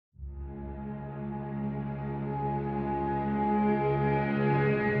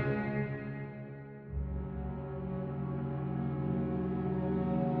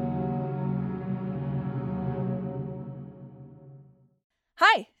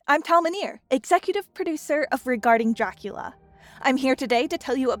I'm Camlann, executive producer of Regarding Dracula. I'm here today to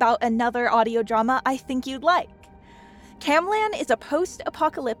tell you about another audio drama I think you'd like. Camlann is a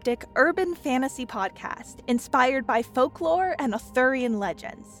post-apocalyptic urban fantasy podcast inspired by folklore and Arthurian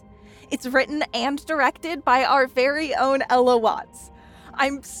legends. It's written and directed by our very own Ella Watts.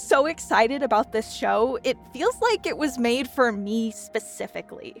 I'm so excited about this show. It feels like it was made for me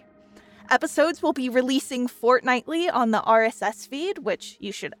specifically. Episodes will be releasing fortnightly on the RSS feed, which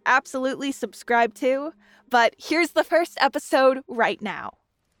you should absolutely subscribe to. But here's the first episode right now.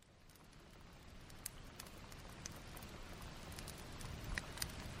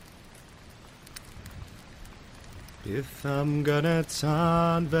 If I'm gonna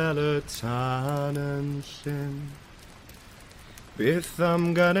tan fel y tan yn llyn, If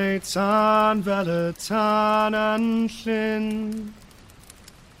I'm gonna tan fel y tan yn llyn,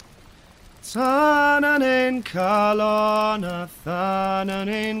 Tan yn ein calon a than yn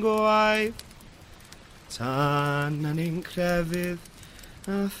ein gwaith, Tan yn ein crefydd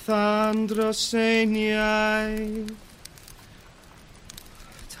a than dros ein iaith.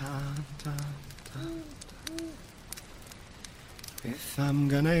 Tan, tan, tan. If I'm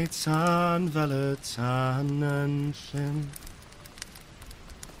gonna tan fel y tan yn llyn.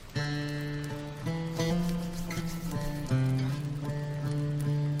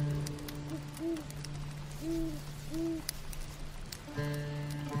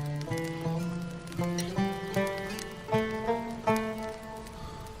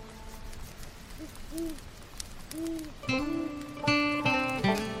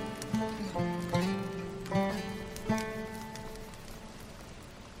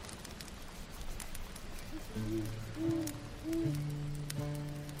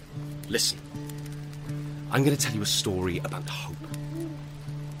 Listen, I'm going to tell you a story about hope.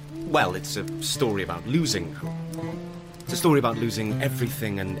 Well, it's a story about losing hope. It's a story about losing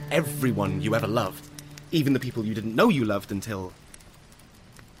everything and everyone you ever loved, even the people you didn't know you loved until...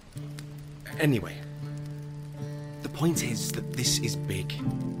 Anyway, the point is that this is big.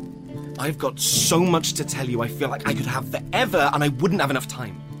 I've got so much to tell you I feel like I could have forever and I wouldn't have enough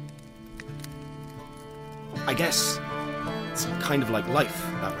time. I guess it's kind of like life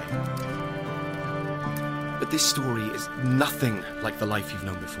that way. But this story is nothing like the life you've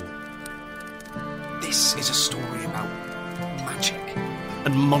known before. This is a story about magic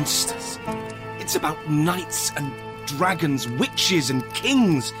and monsters. It's about knights and dragons, witches and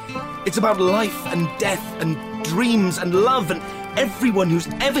kings. It's about life and death and dreams and love and everyone who's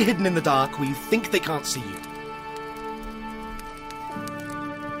ever hidden in the dark where you think they can't see you.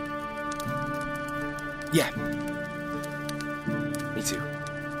 Yeah. Me too.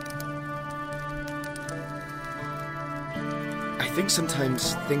 I think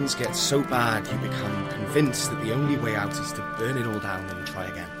sometimes things get so bad you become convinced that the only way out is to burn it all down and try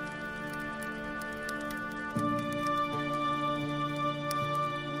again.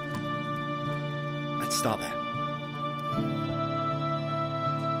 Let's start there.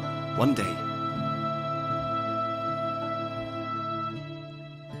 One day,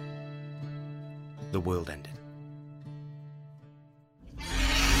 the world ended.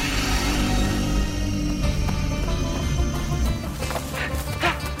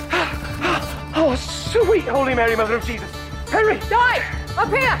 Oh, sweet Holy Mary, Mother of Jesus. Henry! Die! Up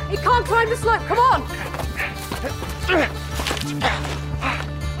here! He can't climb the slope, come on!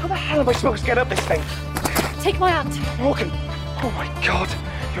 How the hell am I supposed to get up this thing? Take my hand. Morgan! Oh my God!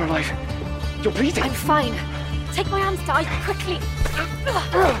 You're alive. You're bleeding. I'm fine. Take my hand, Die, quickly.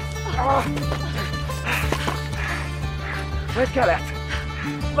 Where's Galette?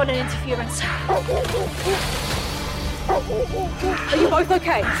 Running interference. Are you both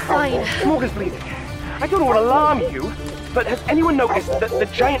okay? Fine. Morgan's bleeding. I don't want to alarm you, but has anyone noticed that the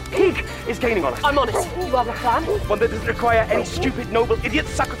giant pig is gaining on us? I'm on it. You have a plan? One that doesn't require any stupid noble idiots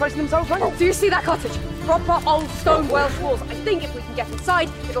sacrificing themselves, right? Do you see that cottage? Proper old stone Welsh walls. I think if we can get inside,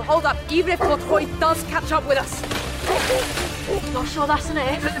 it'll hold up even if Godfrey does catch up with us. Not sure that's an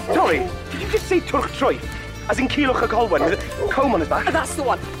A. Sorry, did you just say Turktroy? As in Keeloch a Colwen with a comb on his back? That's the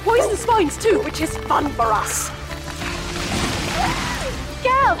one. Poison spines too, which is fun for us.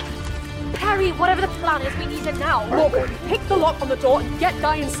 Gal! Perry, whatever the plan is, we need it now. Morgan, pick the lock on the door and get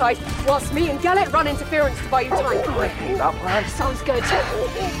Guy inside, whilst me and Galette run interference to buy you time. Oh, I hate that plan. Sounds good.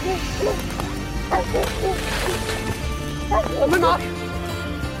 On the mark.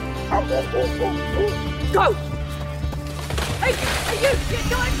 Go! Hey, you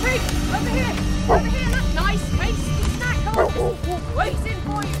giant pig! Over here! Over here, look! Nice, tasty snack! Come on! Waiting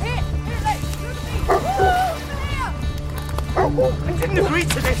for you! Here, let's look at me! Over here! I didn't agree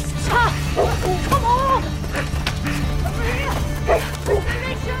to this! Come on! Over here!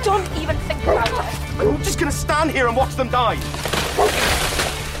 Delicious! stand here and watch them die.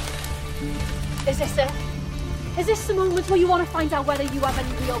 Is this it? Is this the moment where you want to find out whether you have any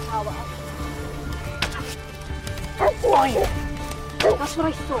real power? Fine. That's what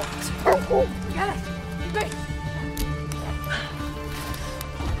I thought. Get it! Quick!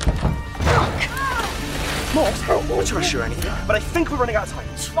 Morgs, not to rush you or anything, but I think we're running out of time.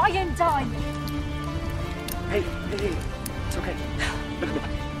 Try and die. Hey, it's okay. Look at me.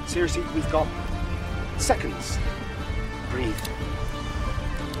 Seriously, we've got seconds. Breathe.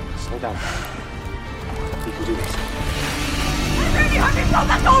 Slow down. We can do this. Really, honey, throw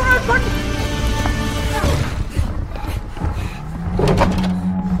that door open!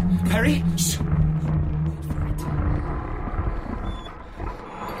 Perry? Shh.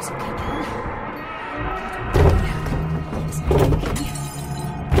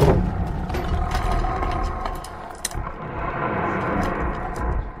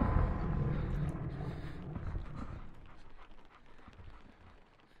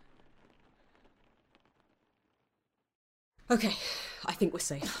 Okay, I think we're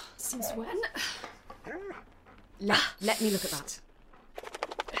safe. Since when? Let me look at that.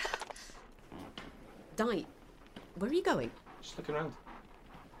 Di, where are you going? Just looking around.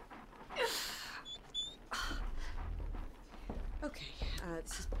 Okay,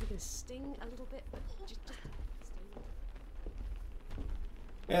 this is probably going to sting a little bit, but just stay.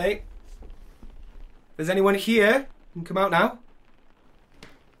 Hey. If there's anyone here, you can come out now.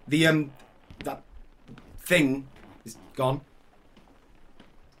 That thing is gone.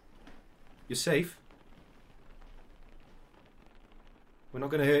 You're safe. We're not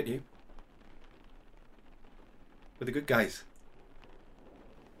going to hurt you. We're the good guys.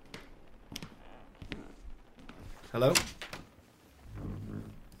 Hello?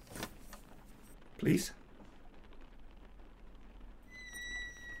 Please?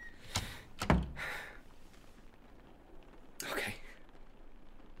 Okay.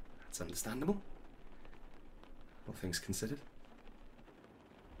 That's understandable. All things considered.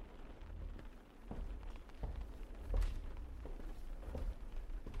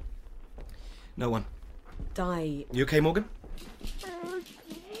 No one. Di. You okay, Morgan?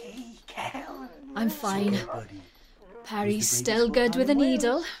 I'm fine. Perry's still good with a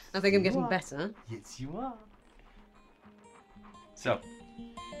needle. I think I'm getting better. Yes, you are. So.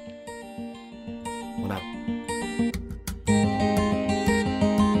 What now?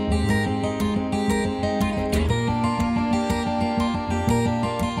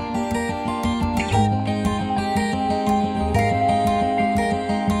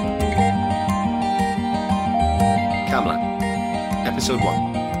 Camlann, Episode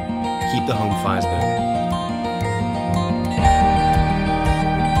 1. Keep the home fires burning.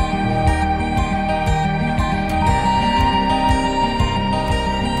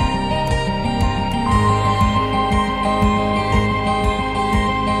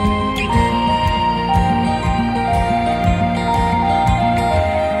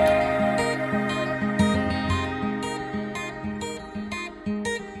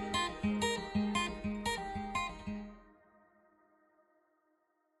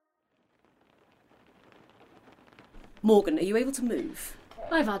 Morgan, are you able to move?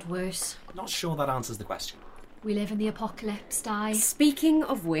 I've had worse. Not sure that answers the question. We live in the apocalypse, Di. Speaking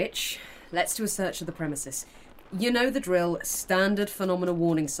of which, let's do a search of the premises. You know the drill, standard phenomena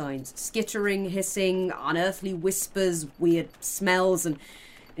warning signs. Skittering, hissing, unearthly whispers, weird smells, and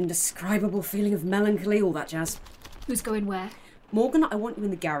indescribable feeling of melancholy, all that jazz. Who's going where? Morgan, I want you in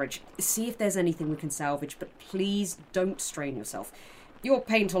the garage. See if there's anything we can salvage, but please don't strain yourself. Your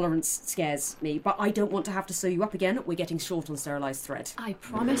pain tolerance scares me, but I don't want to have to sew you up again. We're getting short on sterilised thread. I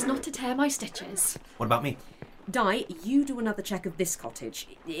promise not to tear my stitches. What about me? Di, you do another check of this cottage.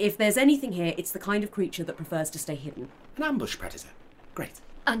 If there's anything here, it's the kind of creature that prefers to stay hidden. An ambush predator. Great.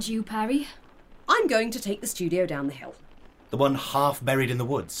 And you, Perry? I'm going to take the studio down the hill. The one half buried in the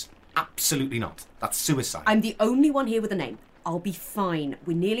woods? Absolutely not. That's suicide. I'm the only one here with a name. I'll be fine.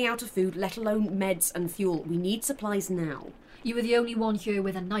 We're nearly out of food, let alone meds and fuel. We need supplies now. You were the only one here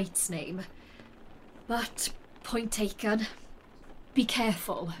with a knight's name. But, point taken. Be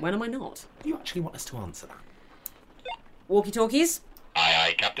careful. When am I not? You actually want us to answer that? Walkie-talkies? Aye,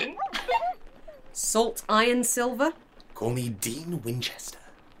 aye, Captain. Salt, iron, silver? Call me Dean Winchester.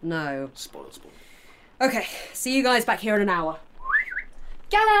 No. Spoil sport. Okay, see you guys back here in an hour.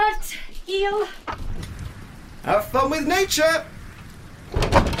 Gallant! Eel! Have fun with nature!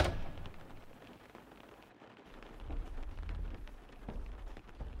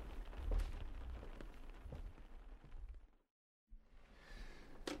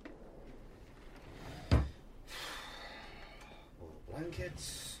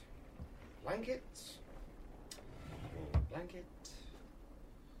 Blankets. blanket.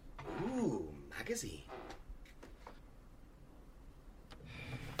 Ooh, magazine.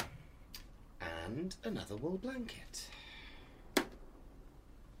 And another wool blanket.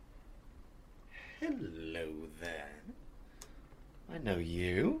 Hello there. I know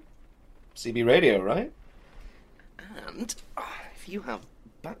you. CB radio, right? And if you have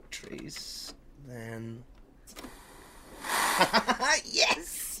batteries, then...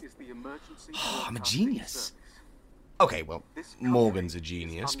 Yes! I'm a genius. Okay, well, Morgan's a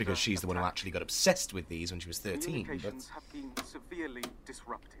genius because she's the one who actually got obsessed with these when she was 13, but... have been severely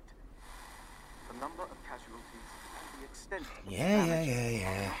disrupted. The number of casualties and the extent of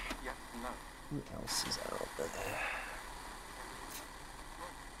Yeah. yet known. Who else is out there?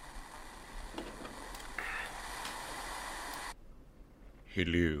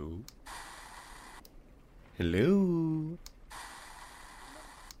 Hello? Hello?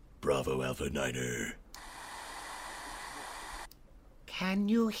 Bravo Alpha Niner. Can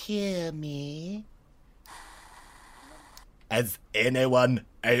you hear me? Is anyone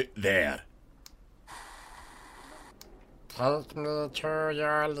out there? Take me to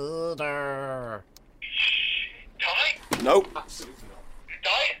your leader. Ty? Nope. Absolutely not.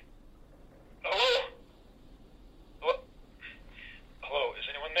 Ty? Hello? What? Hello, is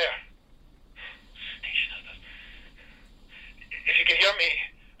anyone there? If you can hear me,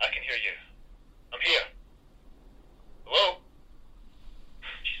 I can hear you. I'm here. Hello?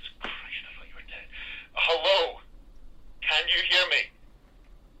 Jesus Christ, I thought you were dead. Hello? Can you hear me?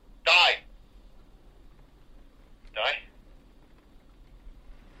 Di? Di?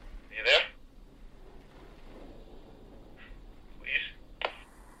 Are you there? Please?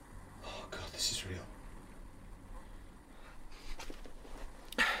 Oh God, this is real.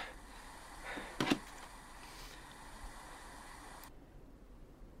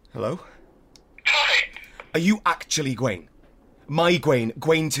 Hello? Di! Are you actually Gwaine? My Gwaine,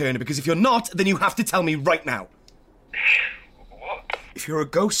 Gwaine Turner, because if you're not, then you have to tell me right now. What? If you're a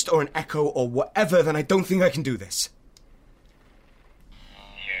ghost or an echo or whatever, then I don't think I can do this.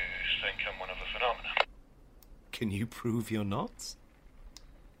 You think I'm one of the phenomena? Can you prove you're not?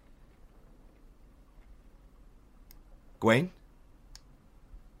 Gwaine?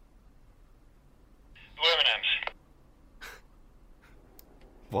 Blue M&Ms.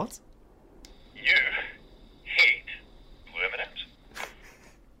 What? You hate blue M&Ms.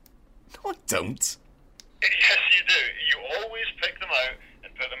 No, I don't. Yes, you do. You always pick them out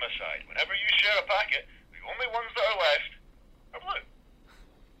and put them aside. Whenever you share a packet, the only ones that are left are blue.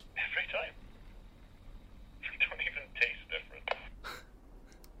 Every time. They don't even taste different.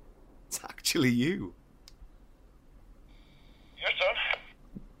 It's actually you. Your turn.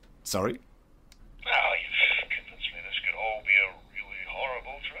 Sorry? Well, you've convinced me this could all be a really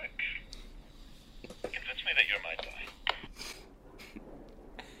horrible trick. Convince me that you're my die.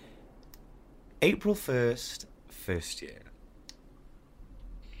 April 1st, first year.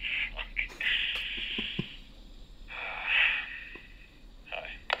 Hi.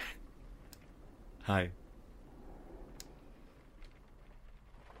 Hi.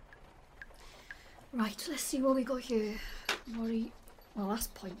 Right, let's see what we got here. Well, that's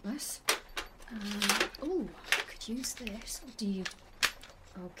pointless. Oh, could use this. What do you...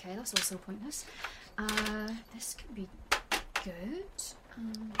 Okay, that's also pointless. This could be good.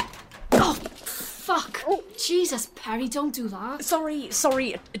 Oh, fuck! Oh, Jesus, Perry, don't do that. Sorry,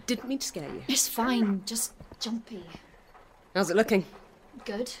 I didn't mean to scare you. It's fine, just jumpy. How's it looking?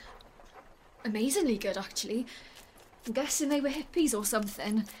 Good. Amazingly good, actually. I'm guessing they were hippies or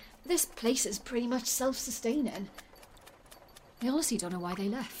something. This place is pretty much self-sustaining. I honestly don't know why they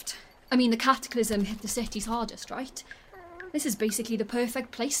left. I mean, the cataclysm hit the cities hardest, right? This is basically the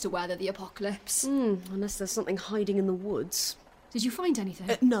perfect place to weather the apocalypse. Unless there's something hiding in the woods. Did you find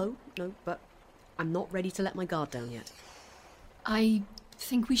anything? No, but I'm not ready to let my guard down yet. I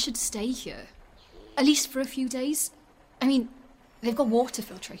think we should stay here. At least for a few days. I mean, they've got water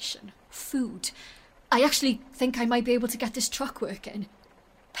filtration, food. I actually think I might be able to get this truck working.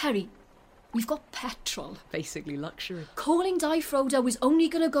 Perry, we've got petrol. Basically luxury. Calling Di Frodo was only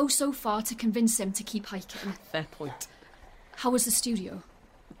going to go so far to convince him to keep hiking. Fair point. How was the studio?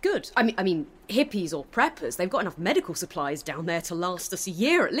 Good. I mean, hippies or preppers, they've got enough medical supplies down there to last us a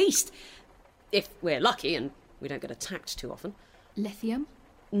year at least. If we're lucky and we don't get attacked too often. Lithium?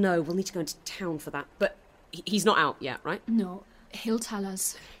 No, we'll need to go into town for that. But he's not out yet, right? No, he'll tell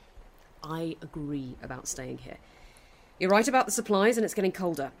us. I agree about staying here. You're right about the supplies and it's getting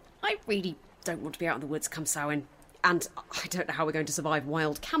colder. I really don't want to be out in the woods come Samhain. And I don't know how we're going to survive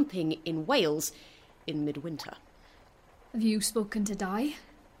wild camping in Wales in midwinter. Have you spoken to Di?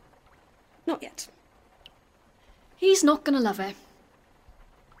 Not yet. He's not gonna love it.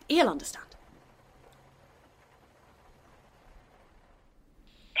 He'll understand.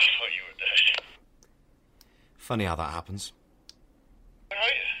 I thought you were dead. Funny how that happens. Where are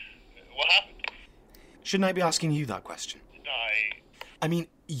you? What happened? Shouldn't I be asking you that question? I I mean,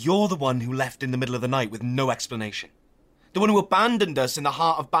 you're the one who left in the middle of the night with no explanation. The one who abandoned us in the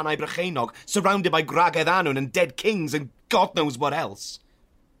heart of Banai Brychenog, surrounded by Gragedd Annwn and dead kings and God knows what else.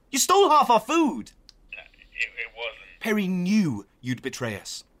 You stole half our food. It wasn't. Perry knew you'd betray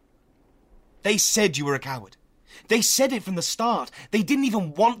us. They said you were a coward. They said it from the start. They didn't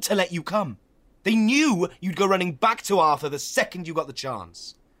even want to let you come. They knew you'd go running back to Arthur the second you got the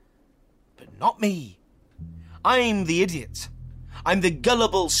chance. But not me. I'm the idiot. I'm the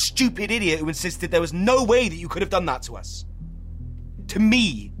gullible, stupid idiot who insisted there was no way that you could have done that to us. To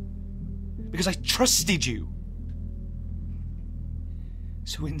me. Because I trusted you.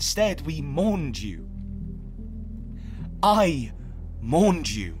 So instead, we mourned you. I mourned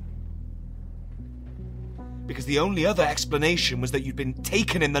you. Because the only other explanation was that you'd been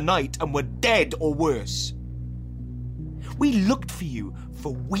taken in the night and were dead or worse. We looked for you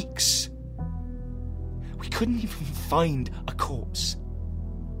for weeks. We couldn't even find a corpse.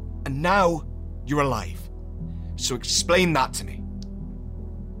 And now you're alive. So explain that to me.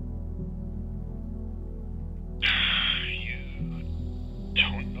 You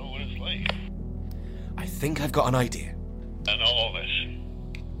don't know what it's like. I think I've got an idea. And all of this.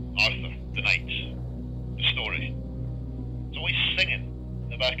 Arthur, the knights, the story. It's always singing in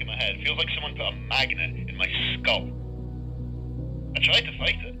the back of my head. It feels like someone put a magnet in my skull. I tried to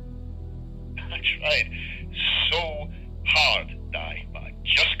fight it. I tried so hard, Di, but I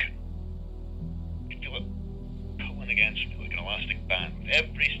just couldn't. I could feel it pulling against me like an elastic band with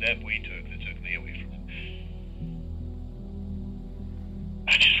every step we took that took me away from it.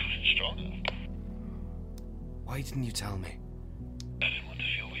 I just wasn't strong enough. Why didn't you tell me? I didn't want to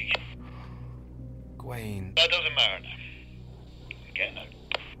feel weak. Gawain. That doesn't matter now. I'm getting out.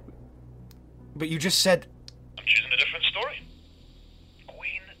 But you just said... I'm choosing a different story.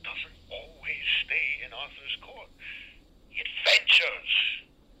 Gawain doesn't always stay in Arthur's court. He adventures.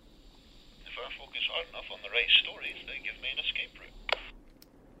 If I focus hard enough on the right stories, they give me an escape route.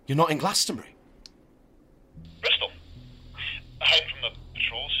 You're not in Glastonbury. Bristol. I hide from the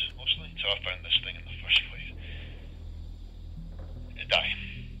patrols, mostly, so I found this thing in the first place. Di,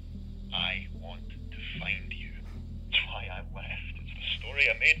 I want to find you. That's why I left. It's the story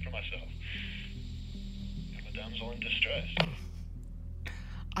I made for myself. I'm a damsel in distress.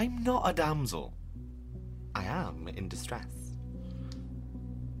 I'm not a damsel. I am in distress.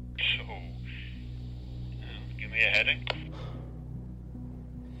 So, give me a heading.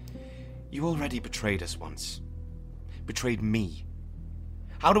 You already betrayed us once. Betrayed me.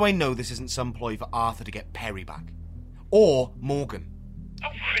 How do I know this isn't some ploy for Arthur to get Perry back? Or Morgan? I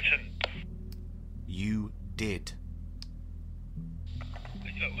wouldn't. You did.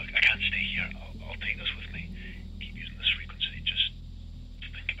 Look, I can't stay here. I'll take this with me. Keep using this frequency. Just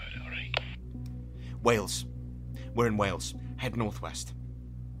think about it, alright? Wales. We're in Wales. Head northwest.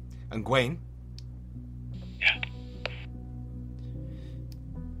 And Gawain? Yeah.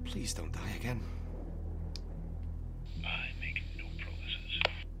 Please don't die again. I make no promises.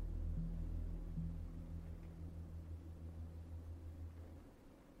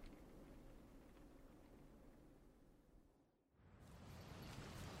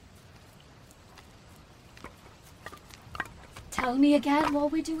 Tell me again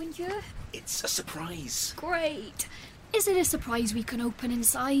what we're doing here. It's a surprise. Great. Is it a surprise we can open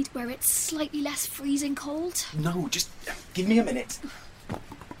inside where it's slightly less freezing cold? No, just give me a minute.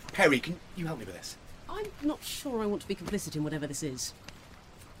 Perry, can you help me with this? I'm not sure I want to be complicit in whatever this is.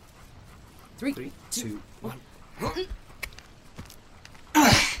 3, 2, 1.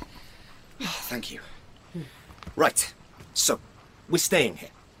 Thank you. Right, so we're staying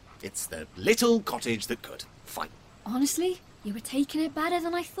here. It's the little cottage that could. Fine. Honestly, you were taking it better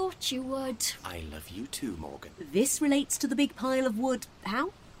than I thought you would. I love you too, Morgan. This relates to the big pile of wood.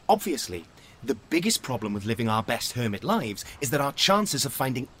 How? Obviously, the biggest problem with living our best hermit lives is that our chances of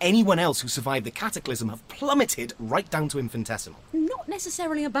finding anyone else who survived the cataclysm have plummeted right down to infinitesimal. Not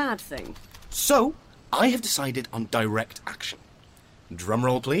necessarily a bad thing. So, I have decided on direct action. Drum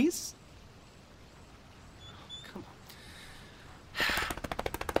roll, please. Come on.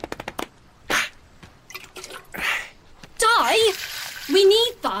 Di! We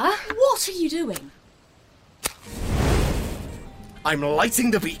need that! What are you doing? I'm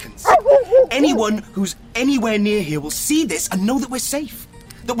lighting the beacons. Anyone who's anywhere near here will see this and know that we're safe,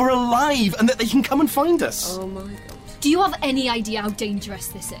 that we're alive, and that they can come and find us. Oh my god. Do you have any idea how dangerous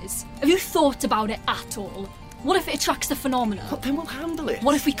this is? Have you thought about it at all? What if it attracts the phenomena? But then we'll handle it.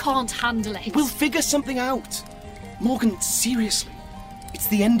 What if we can't handle it? We'll figure something out. Morgan, seriously. It's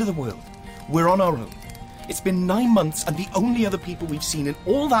the end of the world. We're on our own. It's been 9 months and the only other people we've seen in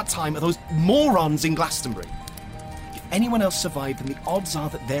all that time are those morons in Glastonbury. If anyone else survived, then the odds are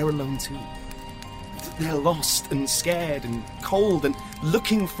that they're alone too. They're lost and scared and cold and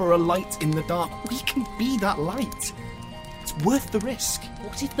looking for a light in the dark. We can be that light. It's worth the risk.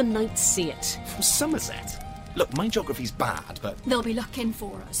 What if the Knights see it? From Somerset. Look, my geography's bad, but... They'll be looking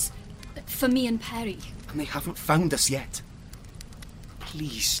for us. For me and Perry. And they haven't found us yet.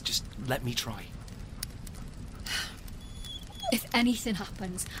 Please, just let me try. If anything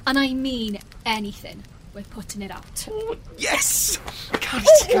happens, and I mean anything, we're putting it out. Oh, yes!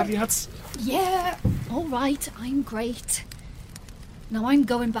 Caveats. Yeah, all right, I'm great. Now I'm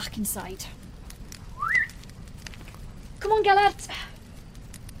going back inside. Come on, Gellert.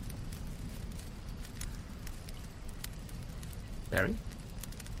 Barry?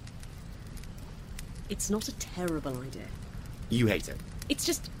 It's not a terrible idea. You hate it. It's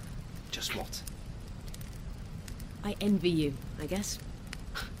just... Just what? I envy you, I guess.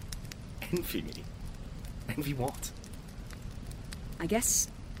 Envy me? Envy what? I guess...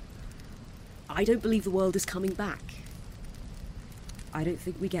 I don't believe the world is coming back. I don't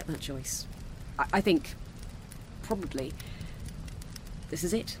think we get that choice. I think... probably... this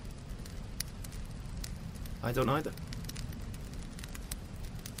is it. I don't either.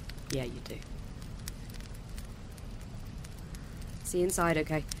 Yeah, you do. See you inside,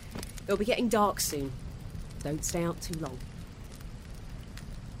 okay? It'll be getting dark soon. Don't stay out too long.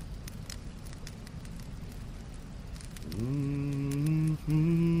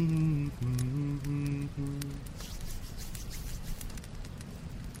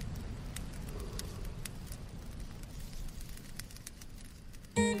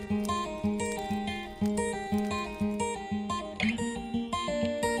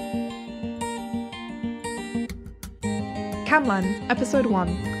 Camlann, Episode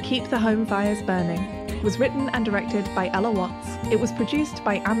 1, Keep the Home Fires Burning, was written and directed by Ella Watts. It was produced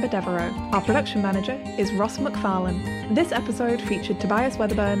by Amber Devereaux. Our production manager is Ross McFarlane. This episode featured Tobias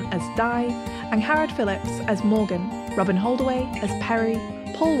Weatherburn as Di, and Harrod Phillips as Morgan, Robin Holdaway as Perry,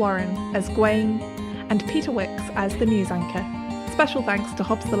 Paul Warren as Gwaine, and Peter Wicks as the news anchor. Special thanks to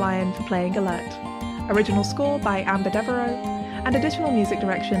Hobbs the Lion for playing Alert. Original score by Amber Devereaux, and additional music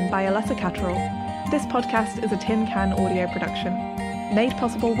direction by Alessa Catterall. This podcast is a Tin Can audio production, made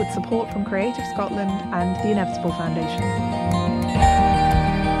possible with support from Creative Scotland and the Inevitable Foundation.